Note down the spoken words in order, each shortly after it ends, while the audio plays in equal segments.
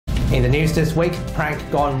In the news this week, prank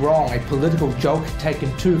gone wrong, a political joke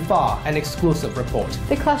taken too far, an exclusive report.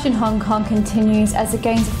 The clash in Hong Kong continues as it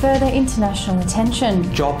gains further international attention.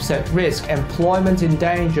 Jobs at risk, employment in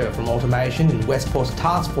danger from automation in Westport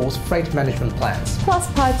Taskforce freight management plans. Plus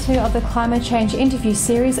part 2 of the climate change interview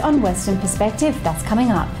series on Western Perspective. That's coming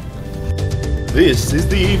up. This is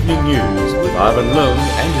the Evening News with Ivan Leung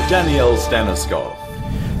and Danielle Staniskov.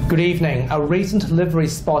 Good evening. A recent livery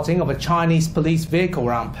spotting of a Chinese police vehicle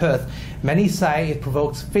around Perth, many say it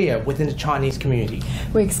provokes fear within the Chinese community.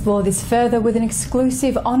 We explore this further with an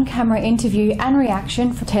exclusive on-camera interview and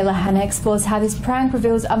reaction. Taylor Hannah explores how this prank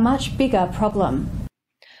reveals a much bigger problem.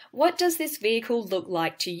 What does this vehicle look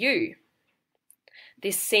like to you?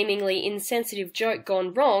 This seemingly insensitive joke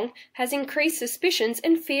gone wrong has increased suspicions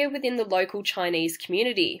and fear within the local Chinese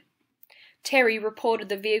community. Terry reported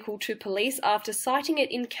the vehicle to police after sighting it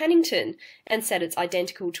in Cannington and said it's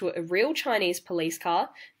identical to a real Chinese police car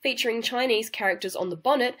featuring Chinese characters on the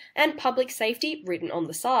bonnet and public safety written on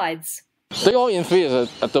the sides. They are in fear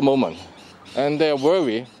at the moment, and they are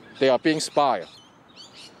worried they are being spied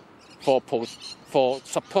for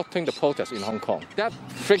supporting the protest in Hong Kong. That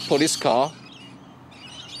fake police car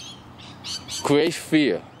creates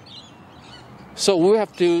fear. So we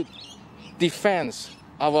have to defend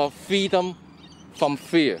our freedom from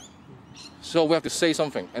fear. So we have to say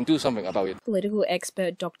something and do something about it. Political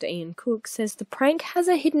expert Dr. Ian Cook says the prank has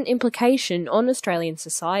a hidden implication on Australian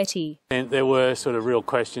society. And there were sort of real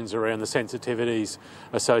questions around the sensitivities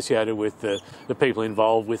associated with the people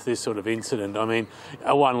involved with this sort of incident. I mean,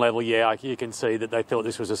 at one level, yeah, you can see that they thought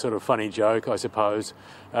this was a sort of funny joke, I suppose.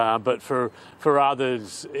 But for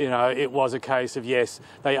others, you know, it was a case of, yes,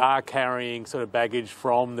 they are carrying sort of baggage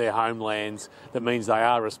from their homelands. That means they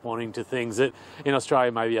are responding to things that in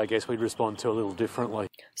Australia maybe, I guess, we'd respond to a little differently.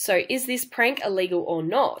 So is this prank illegal or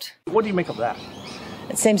not? What do you make of that?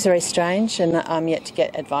 It seems very strange, and I'm yet to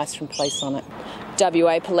get advice from police on it.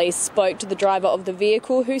 WA police spoke to the driver of the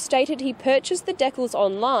vehicle, who stated he purchased the decals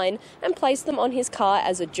online and placed them on his car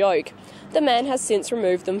as a joke. The man has since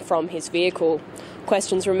removed them from his vehicle.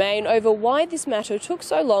 Questions remain over why this matter took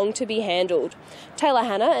so long to be handled. Taylor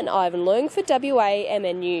Hannah and Ivan Leung for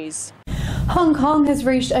WAMN News. Hong Kong has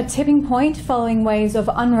reached a tipping point following waves of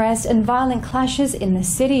unrest and violent clashes in the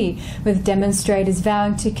city, with demonstrators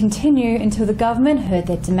vowing to continue until the government heard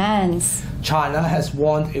their demands. China has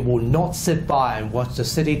warned it will not sit by and watch the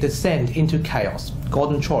city descend into chaos.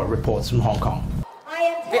 Gordon Choi reports from Hong Kong.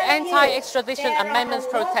 The anti-extradition amendments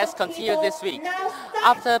protest continued this week.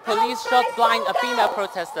 After police shot blind a female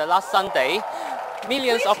protester last Sunday,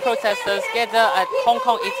 millions of protesters gathered at Hong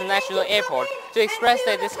Kong International Airport to express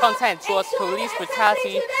their discontent towards police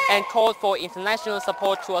brutality and called for international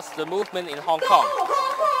support towards the movement in Hong Kong.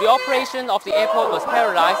 The operation of the airport was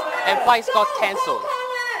paralyzed and flights got cancelled.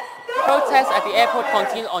 Protests at the airport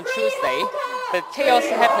continued on Tuesday, but chaos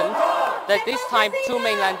happened that this time 2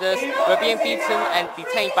 mainlanders were being beaten and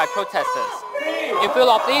detained by protesters. In view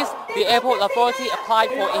of this, the airport authority applied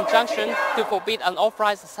for injunction to forbid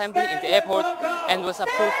unauthorized assembly in the airport and was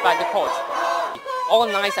approved by the court.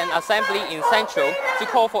 Organized an assembly in Central to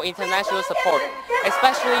call for international support,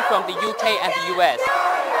 especially from the UK and the US.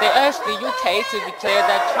 They urged the UK to declare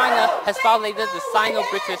that China has violated the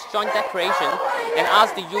Sino-British Joint Declaration and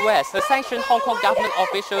asked the US to sanction Hong Kong government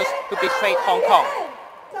officials who betrayed Hong Kong.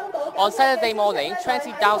 On Saturday morning,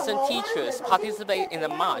 20,000 teachers participated in the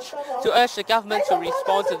march to urge the government to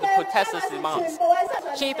respond to the protesters' demands.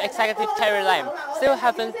 Chief Executive Carrie Lam still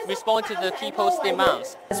haven't responded to the people's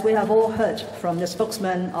demands. As we have all heard from the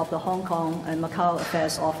spokesman of the Hong Kong and Macau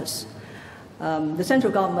Affairs Office, the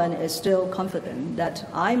central government is still confident that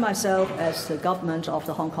I myself, as the government of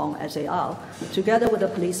the Hong Kong SAR, together with the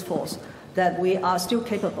police force, that we are still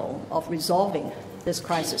capable of resolving this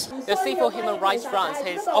crisis. The Civil Human Rights Front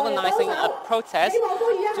is organizing a protest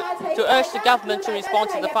to urge the government to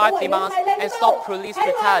respond to the 5 demands and stop police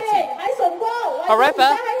brutality.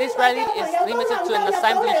 However, this rally is limited to an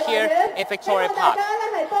assembly here in Victoria Park.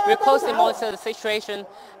 We'll closely monitor the situation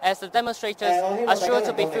as the demonstrators are sure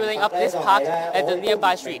to be filling up this park and the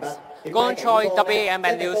nearby streets. Gordon Choi,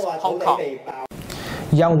 WAMN News, Hong Kong.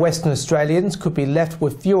 Young Western Australians could be left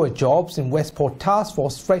with fewer jobs in Westport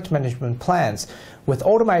Taskforce freight management plans, with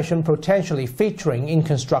automation potentially featuring in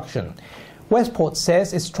construction. Westport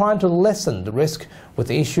says it's trying to lessen the risk with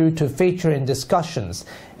the issue to feature in discussions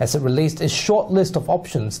as it released a short list of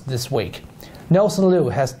options this week. Nelson Liu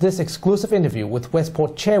has this exclusive interview with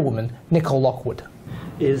Westport chairwoman Nicole Lockwood.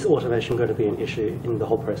 Is automation going to be an issue in the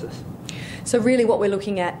whole process? So really what we're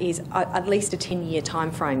looking at is at least a 10-year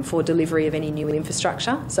time frame for delivery of any new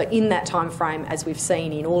infrastructure. So in that time frame, as we've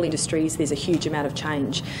seen in all industries, there's a huge amount of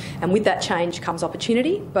change. And with that change comes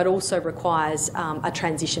opportunity, but also requires a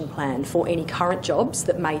transition plan for any current jobs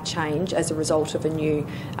that may change as a result of a new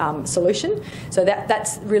solution. So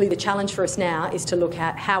that's really the challenge for us now, is to look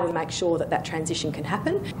at how we make sure that that transition can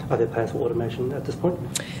happen. Are there plans for automation at this point?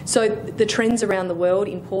 So the trends around the world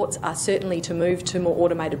in ports are certainly to move to more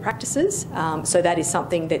automated practices. So that is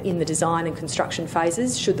something that in the design and construction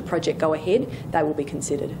phases, should the project go ahead, they will be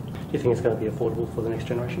considered. Do you think it's going to be affordable for the next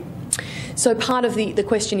generation? So part of the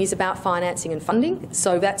question is about financing and funding.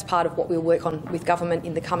 So that's part of what we'll work on with government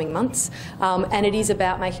in the coming months. And it is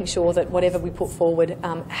about making sure that whatever we put forward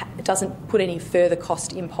doesn't put any further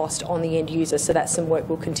cost impost on the end user. So that's some work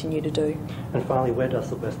we'll continue to do. And finally, where does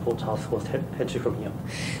the Westport Taskforce head to from here?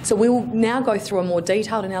 So we will now go through a more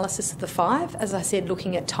detailed analysis of the 5, as I said,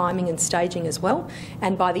 looking at timing and staging as well.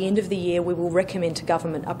 And by the end of the year, we will recommend to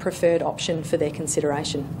government a preferred option for their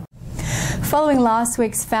consideration. Following last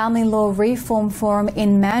week's Family Law Reform Forum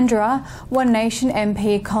in Mandurah, One Nation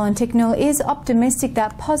MP Colin Ticknell is optimistic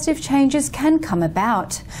that positive changes can come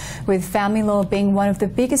about. With family law being one of the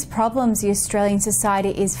biggest problems the Australian society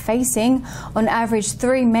is facing, on average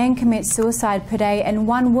 3 men commit suicide per day and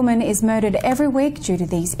 1 woman is murdered every week due to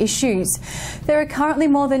these issues. There are currently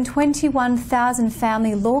more than 21,000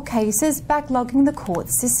 family law cases backlogging the court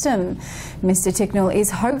system. Mr Ticknell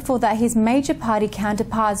is hopeful that his major party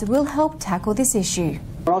counterparts will help tackle this issue.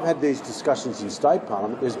 When I've had these discussions in State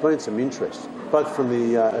Parliament, there's been some interest, both from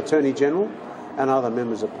the Attorney-General and other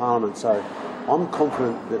members of Parliament, so I'm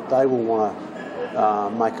confident that they will want to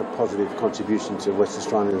make a positive contribution to West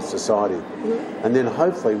Australian society. And then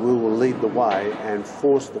hopefully we will lead the way and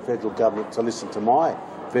force the federal government to listen to my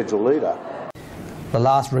federal leader. The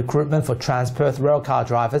last recruitment for Trans-Perth railcar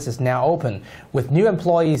drivers is now open, with new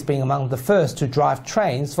employees being among the first to drive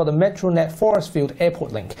trains for the Metronet Forestfield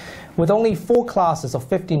Airport link. With only 4 classes of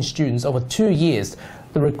 15 students over 2 years,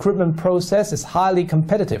 the recruitment process is highly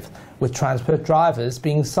competitive, with Trans-Perth drivers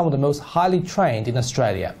being some of the most highly trained in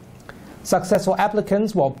Australia. Successful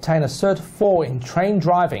applicants will obtain a Cert 4 in train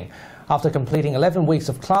driving after completing 11 weeks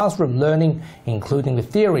of classroom learning, including the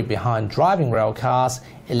theory behind driving rail cars,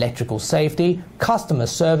 electrical safety, customer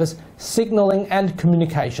service, signalling and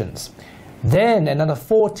communications. Then another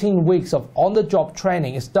 14 weeks of on-the-job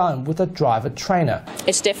training is done with a driver trainer.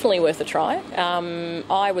 It's definitely worth a try.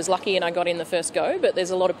 I was lucky and I got in the first go, but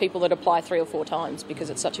there's a lot of people that apply 3 or 4 times because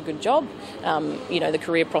it's such a good job. You know, the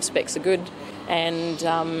career prospects are good, and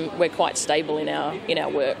we're quite stable in our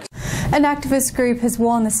work. An activist group has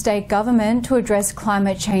warned the state government to address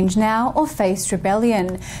climate change now or face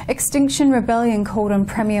rebellion. Extinction Rebellion called on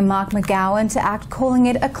Premier Mark McGowan to act, calling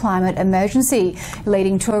it a climate emergency,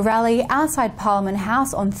 leading to a rally outside Parliament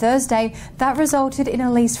House on Thursday that resulted in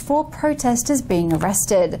at least 4 protesters being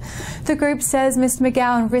arrested. The group says Mr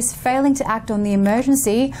McGowan risks failing to act on the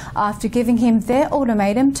emergency after giving him their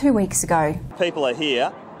ultimatum 2 weeks ago. People are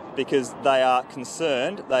here because they are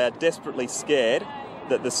concerned, they are desperately scared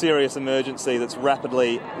that the serious emergency that's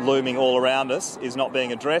rapidly looming all around us is not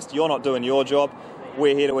being addressed. You're not doing your job.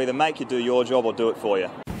 We're here to either make you do your job or do it for you.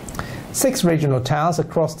 6 regional towns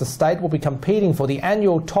across the state will be competing for the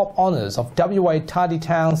annual top honours of WA Tidy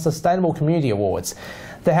Town Sustainable Community Awards.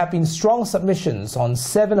 There have been strong submissions on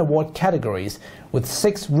 7 award categories, with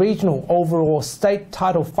 6 regional overall state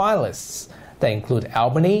title finalists. They include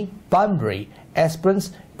Albany, Bunbury,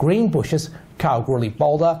 Esperance, Greenbushes,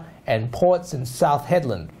 Kalgoorlie-Boulder and ports in South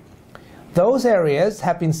Headland. Those areas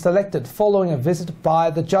have been selected following a visit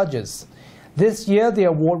by the judges. This year, the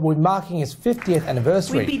award will be marking its 50th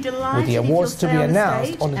anniversary, with the awards to be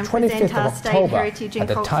announced on the 25th of October at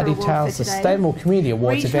the Tidy Town Sustainable Community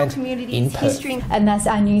Awards event in Perth. And that's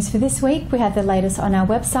our news for this week. We have the latest on our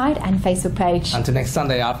website and Facebook page. Until next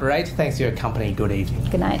Sunday after 8, thanks for your company. Good evening.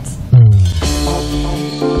 Good night.